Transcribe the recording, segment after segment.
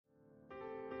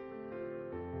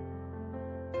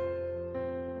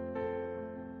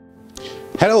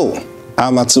Hello,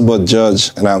 I'm Atubo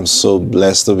George, and I'm so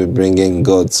blessed to be bringing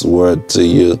God's word to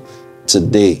you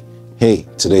today. Hey,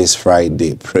 today is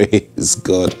Friday. Praise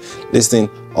God. Listen,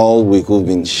 all week we've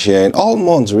been sharing, all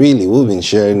month really, we've been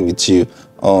sharing with you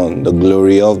on the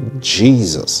glory of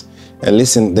Jesus. And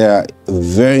listen, they are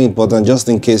very important, just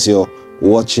in case you're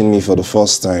watching me for the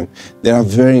first time, there are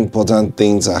very important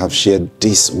things I have shared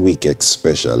this week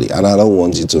especially, and I don't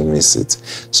want you to miss it.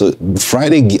 So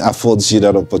Friday affords you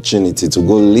that opportunity to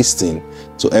go listen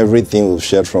to everything we've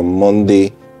shared from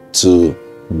Monday to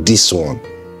this one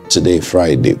today,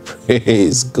 Friday.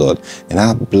 Praise God. And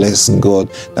I bless God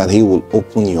that He will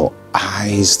open your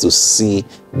eyes to see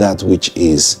that which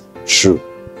is true.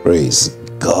 Praise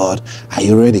God. Are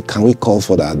you ready? Can we call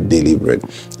for that daily bread?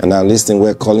 And now listen,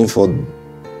 we're calling for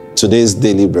today's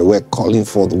daily bread. We're calling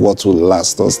for what will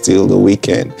last us till the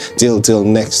weekend, till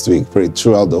next week. Pray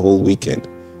throughout the whole weekend.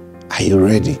 Are you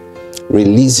ready?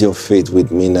 Release your faith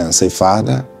with me now. Say,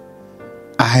 Father,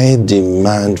 I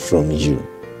demand from you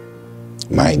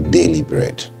my daily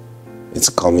bread. It's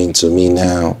coming to me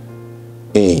now.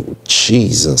 In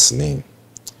Jesus' name.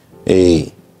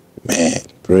 Amen.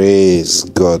 Praise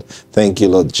God. Thank you,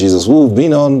 Lord Jesus. We've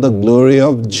been on the glory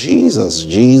of Jesus.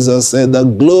 Jesus said, the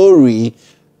glory,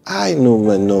 I know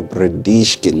no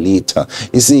predish kelita.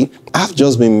 You see, I've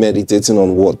just been meditating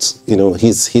on what,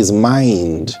 his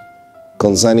mind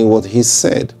concerning what he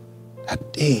said,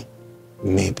 that they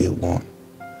may be one.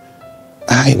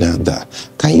 I know that.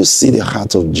 Can you see the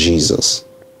heart of Jesus?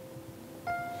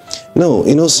 No,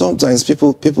 sometimes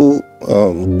people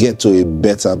get to a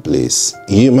better place.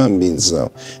 Human beings now,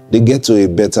 they get to a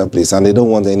better place and they don't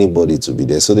want anybody to be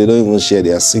there, so they don't even share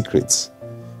their secrets.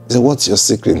 They say, what's your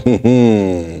secret?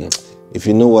 If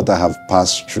you know what I have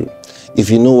passed through, if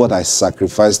you know what I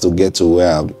sacrificed to get to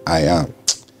where I am,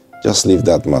 just leave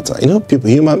that matter.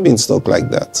 Human beings talk like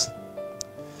that.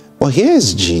 But here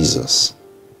is Jesus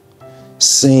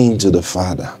saying to the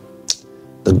Father,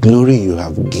 the glory you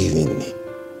have given me,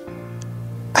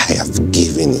 I have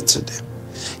given it to them.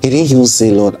 He didn't even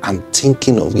say, Lord, I'm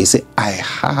thinking of it. He said, I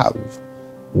have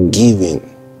given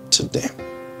to them.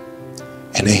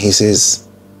 And then he says,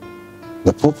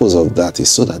 the purpose of that is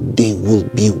so that they will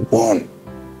be one.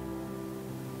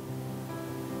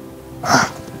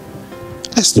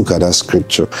 Let's look at that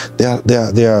scripture.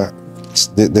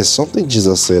 There's something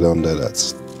Jesus said under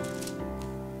that.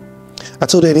 I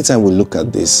told you anytime we look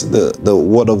at this, the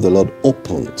word of the Lord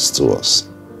opens to us.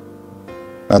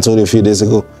 I told you a few days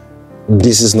ago,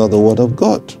 this is not the word of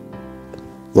God.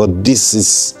 But this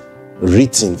is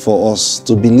written for us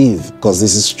to believe, because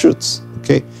this is truth,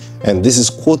 okay? And this is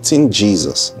quoting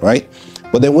Jesus, right?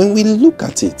 But then when we look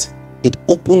at it, it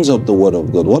opens up the word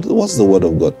of God. What's the word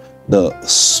of God? The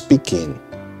speaking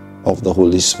of the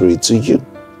Holy Spirit to you.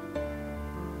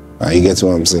 You get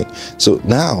what I'm saying? So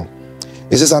now,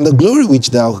 it says, and the glory which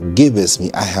thou gavest me,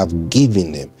 I have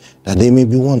given them, that they may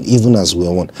be one, even as we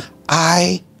are one.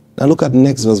 Now look at the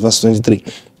next verse 23.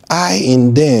 I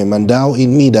in them and thou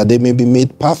in me, that they may be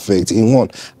made perfect in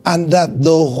one, and that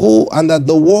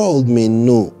the world may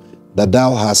know that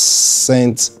thou hast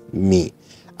sent me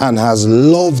and hast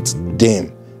loved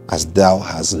them as thou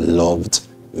hast loved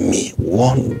me.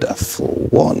 Wonderful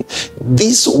one.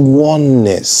 This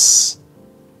oneness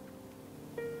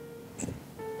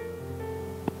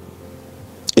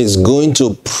is going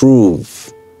to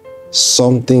prove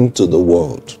something to the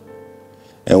world.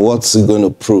 And what's it going to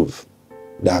prove?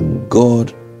 That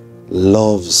God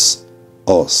loves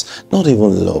us. Not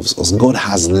even loves us. God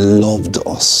has loved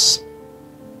us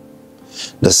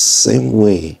the same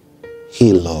way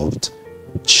He loved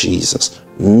Jesus.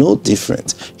 No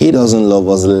different. He doesn't love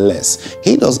us less.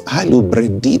 He does.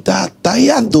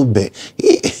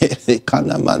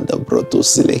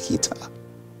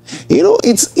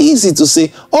 It's easy to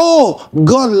say, oh,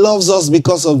 God loves us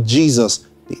because of Jesus.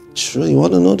 Sure, you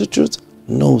want to know the truth?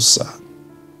 No, sir.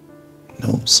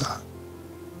 No, sir.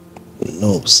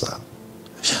 No, sir.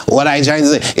 What are you trying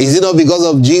to say? Is it not because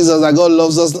of Jesus that God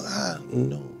loves us?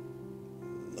 No.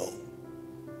 No.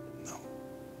 No.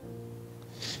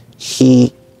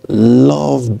 He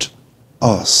loved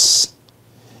us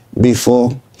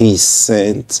before He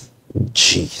sent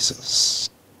Jesus.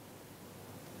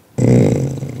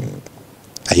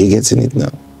 Are you getting it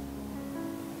now?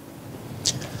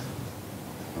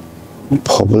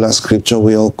 Popular scripture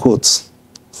we all quote.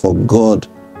 For God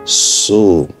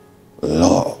so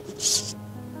loves.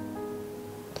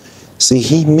 See,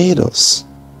 He made us.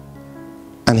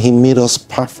 And He made us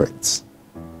perfect.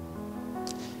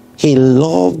 He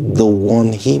loved the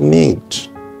one He made.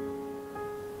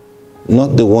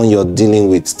 Not the one you're dealing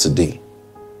with today.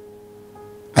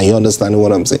 Are you understanding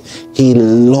what I'm saying? He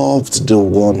loved the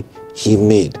one he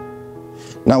made.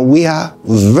 Now we are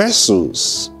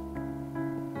vessels.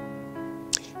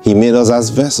 He made us as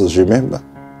vessels, remember?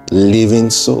 Living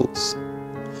souls.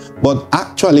 But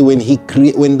actually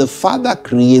when the Father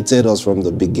created us from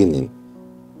the beginning,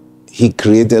 he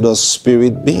created us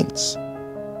spirit beings.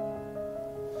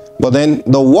 But then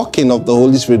the working of the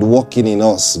Holy Spirit working in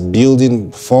us,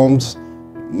 formed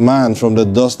man from the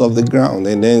dust of the ground,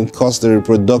 and then caused the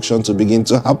reproduction to begin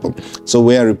to happen. So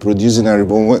we are reproducing and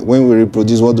reborn. When we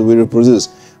reproduce, what do we reproduce?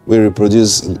 We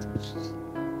reproduce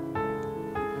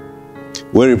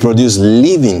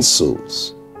living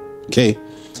souls. Okay?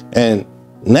 And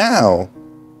now,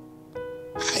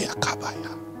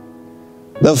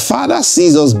 the Father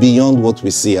sees us beyond what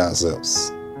we see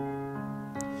ourselves.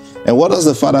 And what does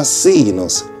the Father see in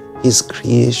us? His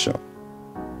creation.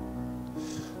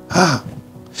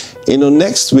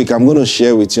 Next week I'm going to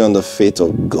share with you on the faith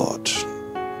of God.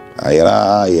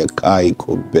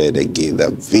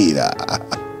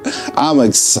 I'm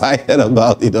excited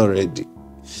about it already.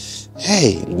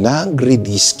 Hey,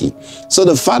 Nangridiski. So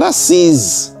the Father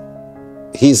sees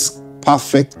his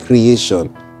perfect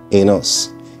creation in us,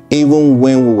 even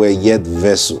when we were yet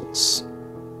vessels.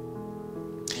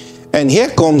 And here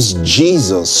comes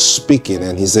Jesus speaking,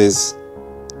 and he says,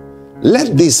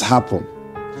 let this happen.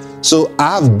 So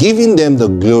I've given them the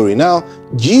glory. Now,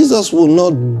 Jesus will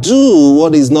not do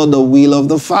what is not the will of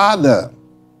the Father.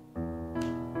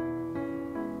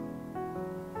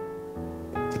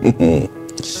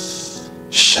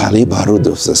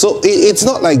 So it's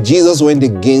not like Jesus went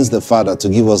against the Father to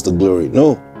give us the glory.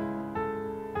 No.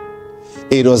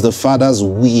 It was the Father's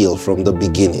will from the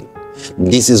beginning.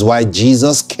 This is why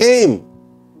Jesus came.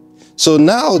 So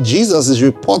now Jesus is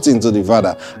reporting to the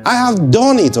Father, I have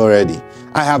done it already.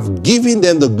 I have given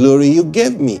them the glory you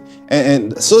gave me.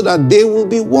 And so that they will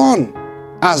be one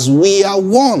as we are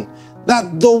one.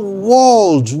 That the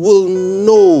world will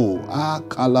know.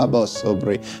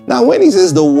 Now when he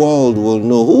says the world will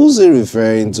know, who's he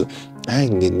referring to?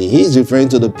 He's referring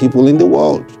to the people in the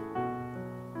world.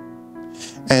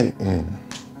 And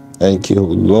thank you,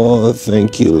 Lord.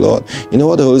 Thank you, Lord. You know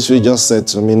what the Holy Spirit just said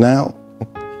to me now?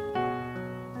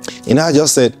 I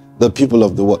just said, the people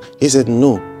of the world. He said,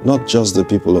 no, not just the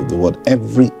people of the world.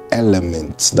 Every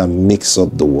element that makes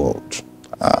up the world.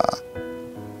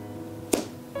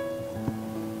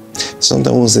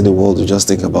 Sometimes when we say the world, we just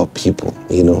think about people,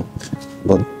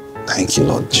 But thank you,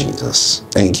 Lord Jesus.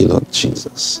 Thank you, Lord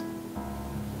Jesus.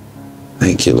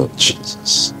 Thank you, Lord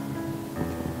Jesus.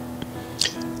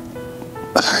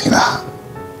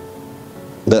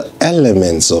 The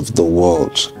elements of the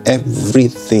world,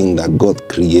 everything that God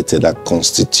created that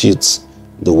constitutes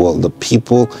the world, the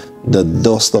people, the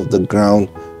dust of the ground,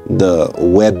 the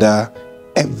weather,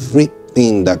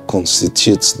 everything that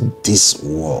constitutes this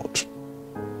world.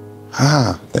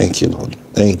 Thank you, Lord.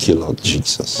 Thank you, Lord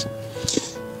Jesus.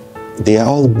 They are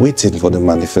all waiting for the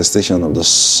manifestation of the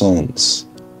sons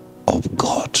of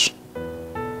God.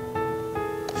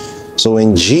 So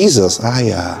when Jesus,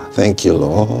 thank you,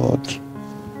 Lord.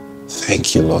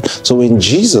 Thank you, Lord. So when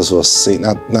Jesus was saying,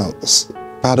 now,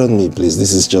 pardon me, please.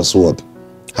 This is just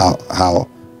how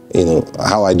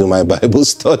I do my Bible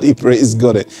study, praise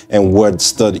God, and word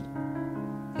study.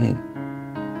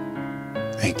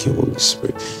 Thank you, Holy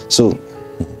Spirit. So,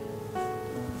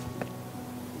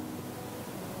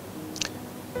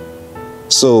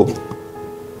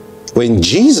 when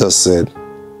Jesus said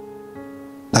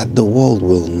that the world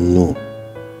will know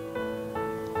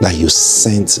that you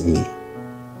sent me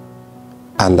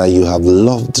and that you have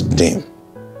loved them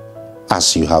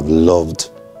as you have loved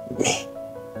me.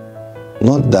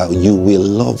 Not that you will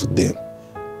love them.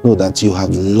 No, that you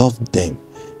have loved them.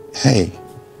 Hey.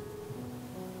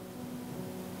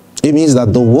 It means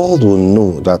that the world will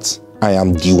know that I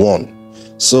am the one.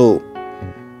 So,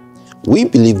 we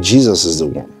believe Jesus is the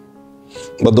one.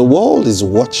 But the world is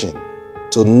watching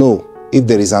to know if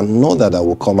there is another that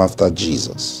will come after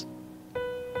Jesus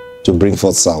to bring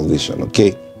forth salvation,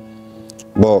 okay?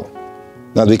 But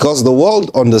now because the world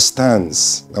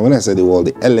understands, and when I say the world,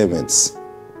 the elements,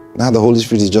 now the Holy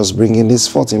Spirit is just bringing this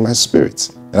forth in my spirit,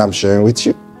 and I'm sharing with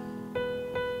you.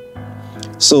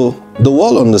 So the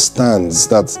world understands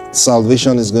that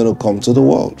salvation is going to come to the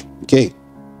world, okay?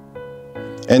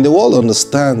 And the world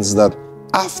understands that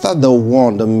after the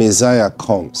one, the Messiah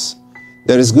comes,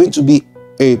 there is going to be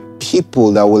a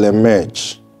people that will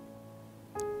emerge.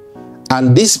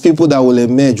 And these people that will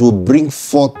emerge will bring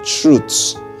forth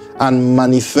truths and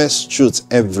manifest truths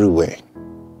everywhere.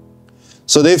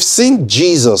 So they've seen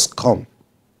Jesus come.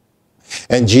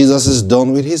 And Jesus is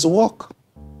done with his work.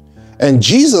 And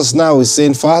Jesus now is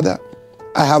saying, Father,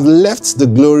 I have left the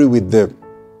glory with them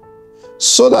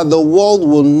so that the world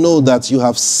will know that you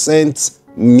have sent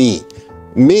me,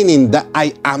 meaning that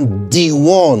I am the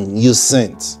one you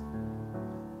sent.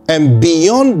 And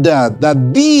beyond that,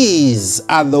 that these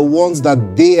are the ones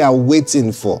that they are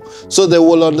waiting for. So they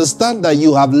will understand that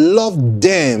you have loved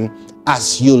them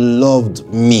as you loved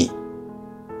me.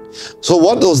 So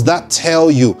what does that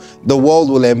tell you? The world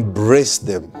will embrace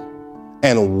them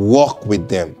and walk with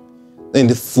them in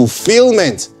the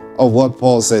fulfillment of what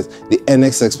Paul says, the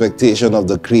earnest expectation of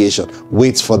the creation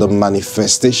waits for the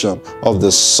manifestation of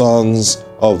the sons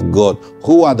of God.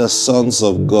 Who are the sons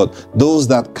of God? Those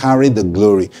that carry the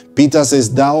glory. Peter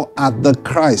says, thou art the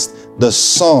Christ, the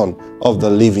Son of the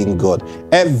living God.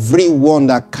 Everyone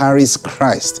that carries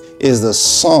Christ is the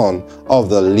Son of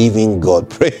the living God.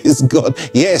 Praise God.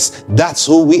 Yes, that's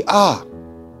who we are.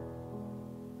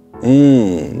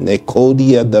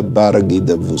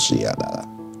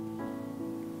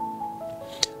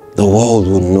 The world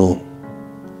will know.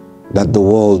 That the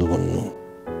world will know.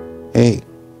 Hey,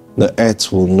 the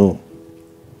earth will know.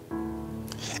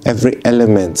 Every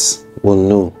element will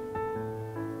know.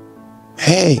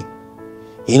 Hey,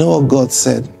 you know what God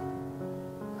said?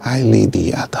 I lady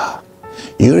Ada.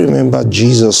 You remember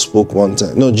Jesus spoke one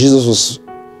time. No, Jesus was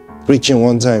preaching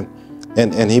one time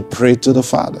and he prayed to the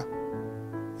Father.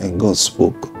 And God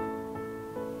spoke.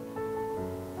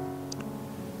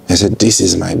 He said, this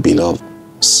is my beloved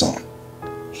Son.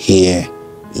 Hear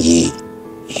ye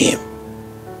him.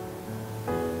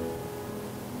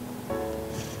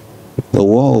 The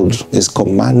world is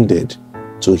commanded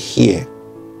to hear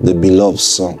the beloved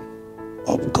Son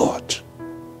of God.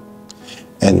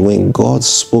 And when God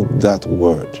spoke that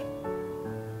word,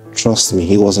 trust me,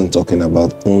 he wasn't talking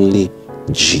about only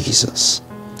Jesus.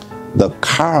 The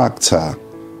character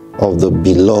of the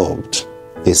beloved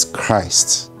is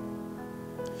Christ.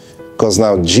 Because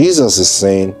now Jesus is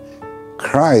saying,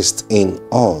 Christ in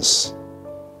us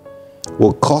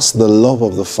will cause the love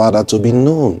of the Father to be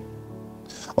known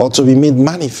or to be made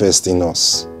manifest in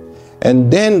us.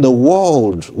 And then the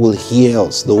world will hear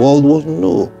us. The world will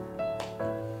know.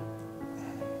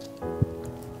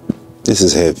 This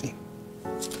is heavy.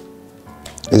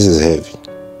 This is heavy.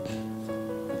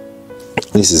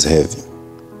 This is heavy.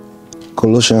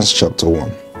 Colossians chapter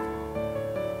 1.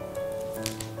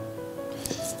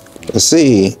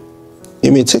 See,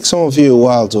 it may take some of you a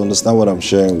while to understand what I'm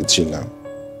sharing with you now.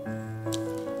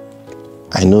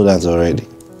 I know that already.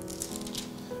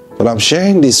 But I'm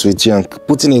sharing this with you and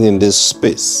putting it in this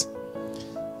space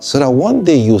so that one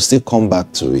day you'll still come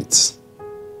back to it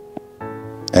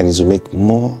and it will make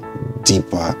more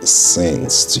deeper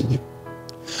sense to you.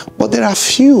 But there are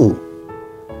few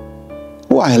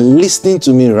who are listening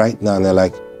to me right now and they're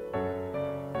like,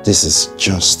 this is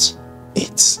just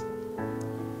it.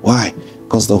 Why?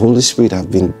 Because the Holy Spirit have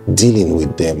been dealing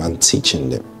with them and teaching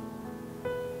them.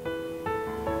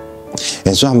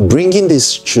 And so I'm bringing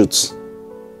this truth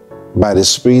by the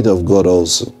Spirit of God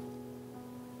also.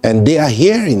 And they are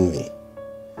hearing me.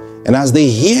 And as they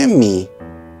hear me,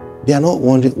 they are not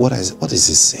wondering, what is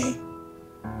he saying?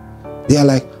 They are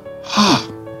like,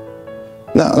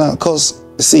 Now, because,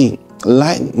 see,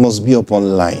 line must be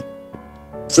upon line.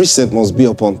 Precept must be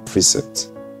upon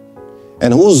precept.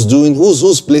 And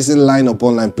who's placing line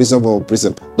upon line, precept upon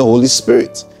precept? The Holy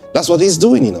Spirit. That's what he's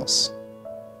doing in us.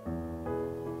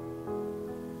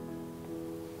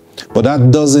 But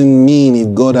that doesn't mean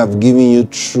if God have given you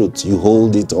truth, you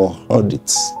hold it or heard it.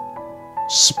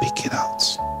 Speak it out.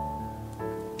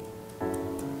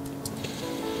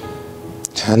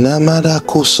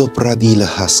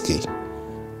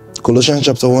 Colossians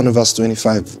chapter 1 verse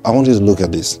 25. I want you to look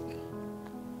at this.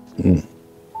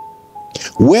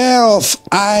 Whereof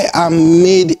I am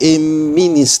made a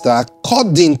minister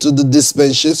according to the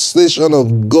dispensation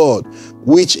of God,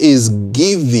 which is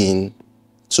given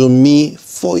to me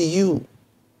for you,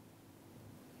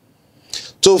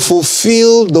 to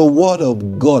fulfill the word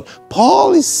of God.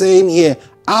 Paul is saying here,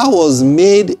 I was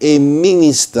made a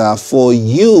minister for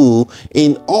you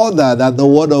in order that the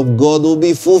word of God will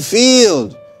be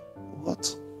fulfilled.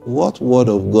 What word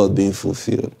of God being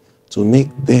fulfilled? To make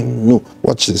them know.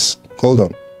 Watch this. Hold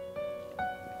on.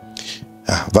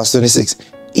 Verse 26.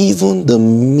 Even the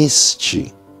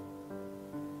mystery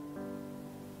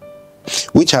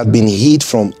which had been hid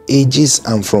from ages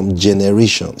and from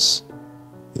generations.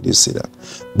 Did you see that?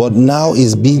 But now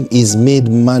is made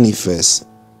manifest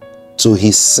to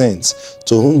his saints,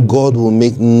 to whom God will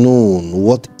make known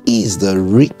what is the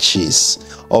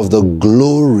riches of the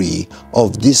glory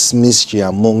of this mystery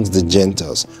amongst the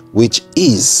Gentiles, which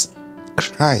is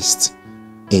Christ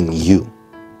in you,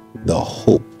 the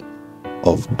hope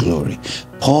of glory.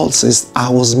 Paul says, I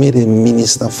was made a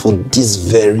minister for this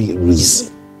very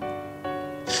reason.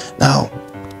 Now,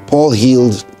 Paul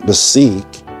healed the sick.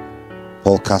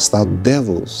 Paul cast out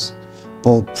devils.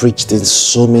 Paul preached in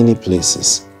so many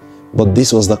places. But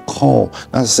this was the call.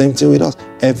 That's the same thing with us.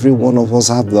 Every one of us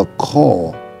have the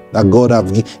call that God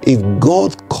have given. If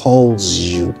God calls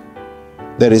you,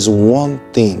 there is one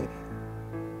thing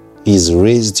He's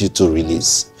raised you to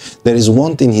release. There is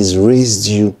one thing He's raised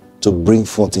you to bring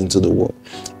forth into the world.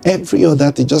 Every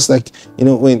other thing, just like,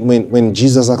 when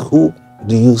Jesus asked, who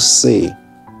do you say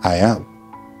I am?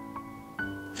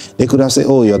 They could have said,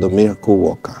 oh, you're the miracle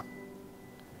worker.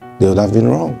 They would have been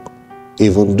wrong,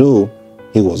 even though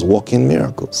He was working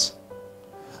miracles.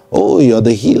 Oh, you're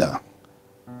the healer.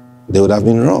 They would have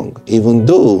been wrong, even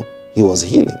though He was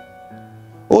healing.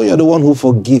 Oh, you're the one who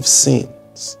forgives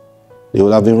sins. They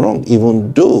would have been wrong,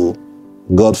 even though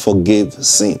God forgave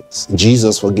sins.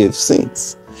 Jesus forgave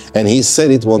sins. And He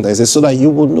said it one time, He said, so that you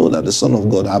will know that the Son of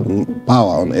God have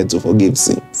power on earth to forgive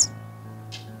sins.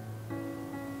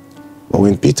 But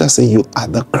when Peter said, you are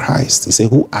the Christ, he said,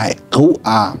 who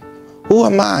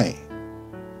am I?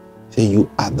 He said, you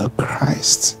are the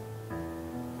Christ,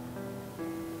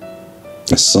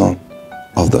 the Son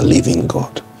of the living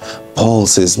God. Paul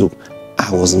says, look, I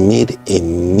was made a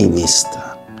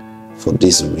minister for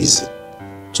this reason,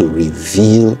 to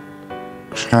reveal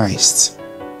Christ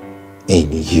in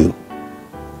you,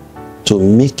 to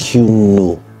make you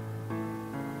know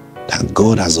that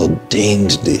God has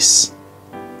ordained this,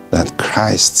 that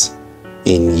Christ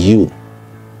in you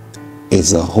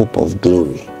is the hope of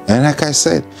glory. And like I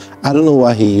said, I don't know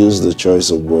why he used the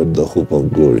choice of word, the hope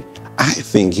of glory. I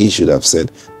think he should have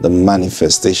said the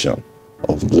manifestation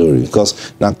of glory,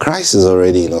 because now Christ is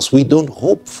already in us. We don't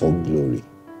hope for glory.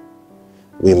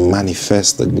 We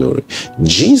manifest the glory.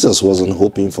 Jesus wasn't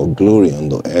hoping for glory on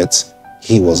the earth.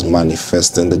 He was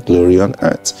manifesting the glory on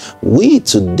earth. We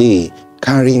today,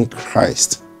 carrying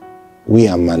Christ, we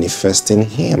are manifesting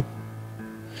Him.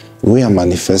 We are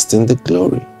manifesting the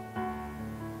glory.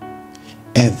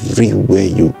 Everywhere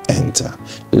you enter,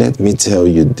 let me tell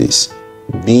you this,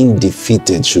 being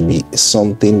defeated should be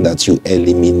something that you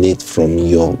eliminate from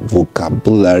your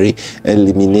vocabulary,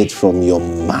 eliminate from your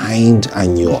mind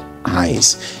and your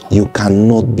eyes. You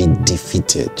cannot be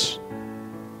defeated.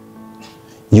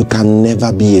 You can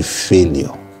never be a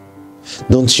failure.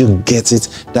 Don't you get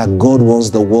it? That God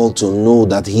wants the world to know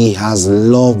that He has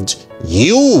loved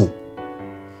you.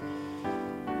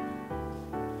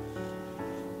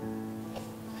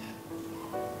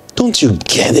 Don't you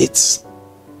get it?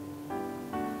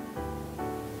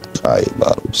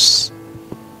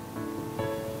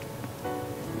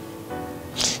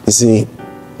 You see,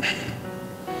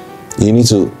 you need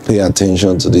to pay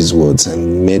attention to these words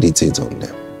and meditate on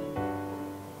them.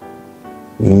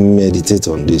 Meditate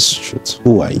on this truth.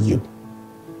 Who are you?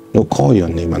 No, call your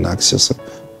name and ask yourself,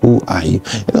 who are you?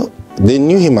 You know, they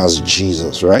knew Him as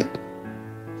Jesus, right?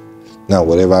 Now,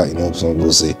 whatever, some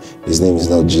people say, His name is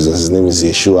not Jesus, His name is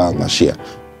Yeshua Mashiach.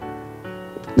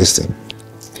 Listen.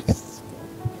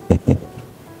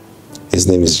 His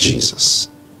name is Jesus.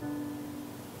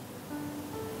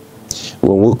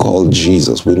 When we call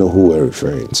Jesus, we know who we're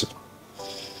referring to.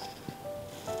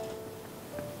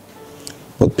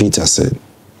 But Peter said,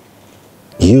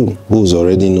 you who's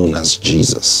already known as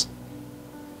Jesus,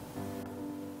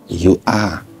 you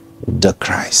are the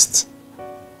Christ.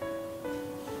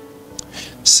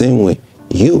 Same way,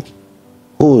 you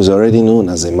who is already known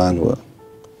as Emmanuel,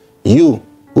 you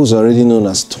who's already known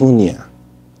as Tonia,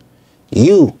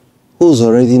 you who's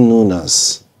already known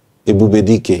as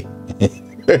Ebubedike,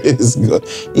 praise God,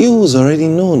 you who's already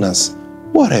known as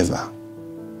whatever,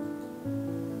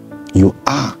 you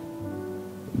are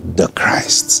the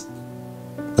Christ,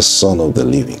 the Son of the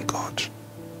living God.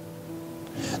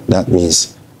 That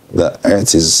means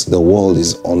the world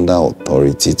is under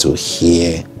authority to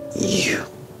hear you.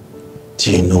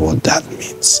 Do you know what that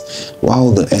means?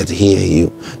 While the earth hear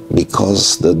you,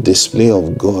 because the display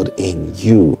of God in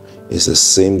you is the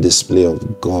same display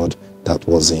of God that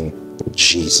was in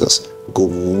Jesus. Go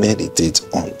meditate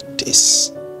on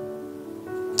this.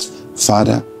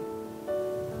 Father,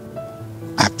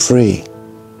 I pray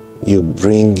you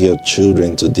bring your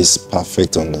children to this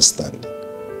perfect understanding.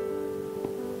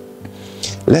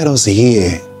 Let us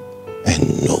hear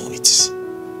and know it.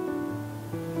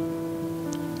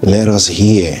 Let us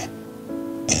hear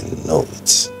and know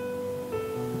it.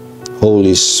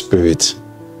 Holy Spirit,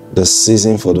 the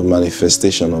season for the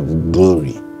manifestation of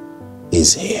glory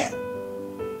is here.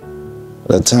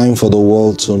 The time for the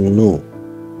world to know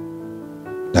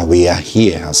that we are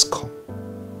here has come.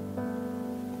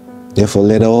 Therefore,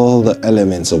 let all the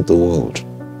elements of the world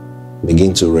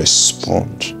begin to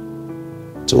respond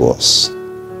to us.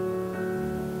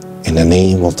 In the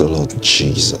name of the Lord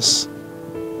Jesus.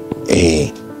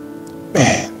 Amen.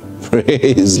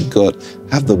 Praise God.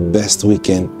 Have the best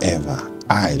weekend ever.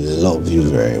 I love you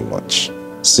very much.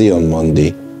 See you on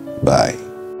Monday. Bye.